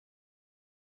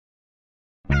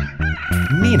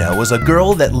Nina was a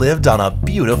girl that lived on a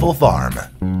beautiful farm.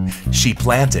 She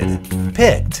planted,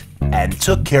 picked, and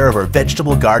took care of her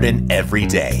vegetable garden every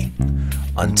day.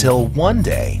 Until one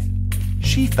day,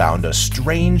 she found a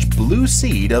strange blue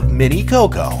seed of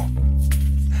mini-cacao.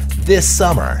 This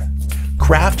summer,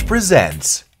 Kraft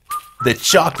presents the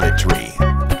Chocolate Tree.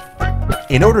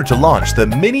 In order to launch the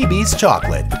Mini Bis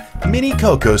chocolate, mini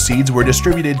cocoa seeds were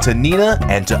distributed to Nina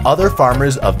and to other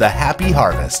farmers of the Happy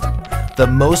Harvest, the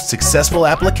most successful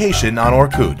application on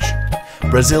Orkut,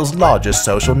 Brazil's largest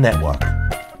social network.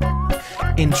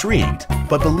 Intrigued,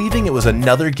 but believing it was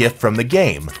another gift from the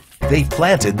game, they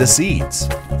planted the seeds.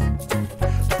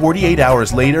 48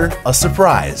 hours later, a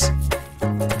surprise.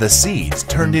 The seeds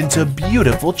turned into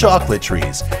beautiful chocolate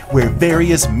trees where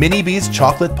various Mini Bis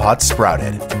chocolate pots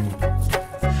sprouted.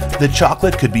 The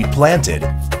chocolate could be planted,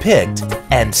 picked,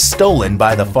 and stolen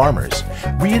by the farmers,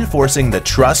 reinforcing the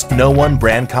Trust No One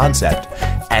brand concept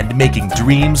and making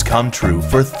dreams come true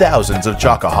for thousands of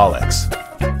chocoholics.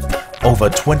 Over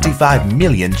 25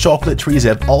 million chocolate trees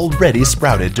have already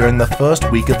sprouted during the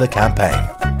first week of the campaign,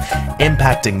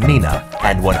 impacting Nina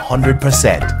and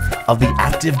 100% of the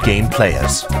active game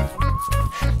players.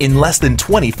 In less than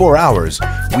 24 hours,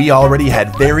 we already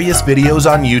had various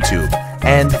videos on YouTube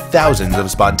and thousands of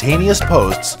spontaneous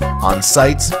posts on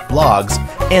sites, blogs,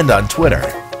 and on Twitter.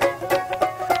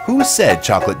 Who said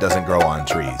chocolate doesn't grow on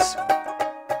trees?